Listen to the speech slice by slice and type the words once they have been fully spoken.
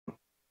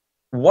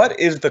What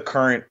is the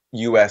current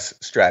U.S.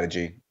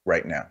 strategy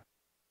right now?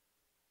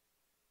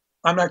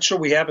 I'm not sure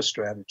we have a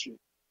strategy.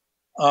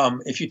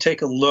 If you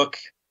take a look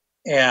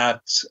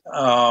at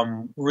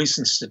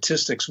recent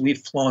statistics,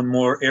 we've flown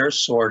more air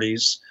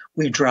sorties,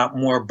 we've dropped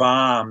more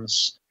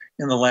bombs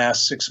in the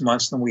last 6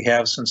 months than we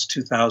have since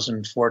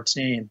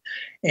 2014.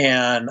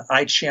 And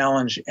I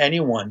challenge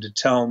anyone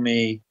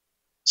to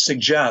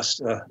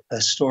suggest a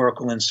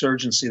historical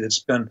insurgency that's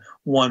been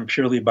won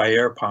purely by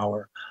air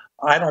power.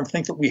 I don't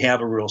think that we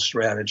have a real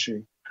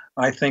strategy.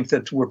 I think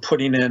that we're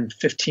putting in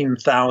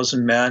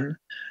 15,000 men.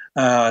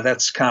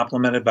 That's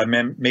complemented by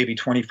maybe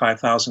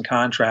 25,000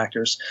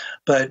 contractors.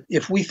 But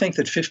if we think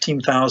that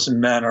 15,000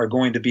 men are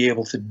going to be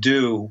able to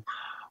do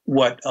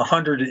what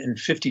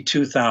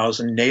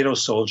 152,000 NATO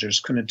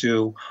soldiers couldn't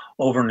do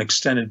over an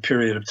extended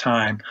period of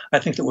time, I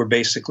think that we're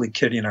basically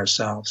kidding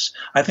ourselves.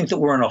 I think that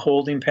we're in a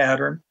holding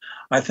pattern.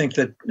 I think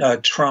that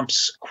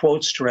Trump's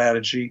quote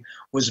strategy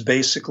was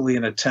basically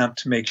an attempt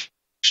to make sure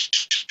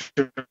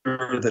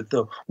that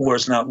the war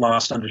is not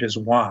lost under his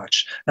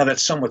watch. Now,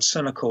 that's somewhat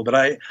cynical, but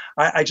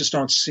I just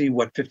don't see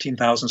what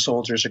 15,000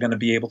 soldiers are going to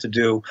be able to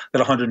do that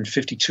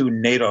 152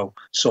 NATO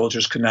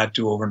soldiers could not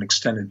do over an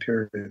extended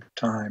period of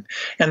time.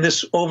 And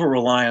this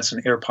over-reliance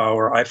on air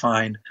power, I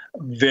find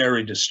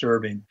very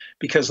disturbing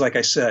because, like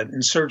I said,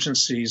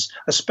 insurgencies,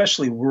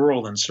 especially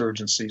rural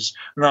insurgencies,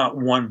 are not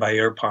won by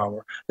air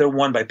power. They're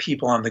won by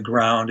people on the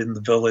ground in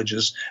the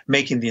villages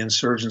making the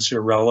insurgency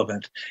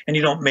irrelevant. And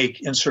you don't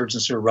make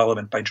insurgency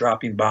irrelevant by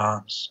dropping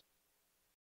bombs.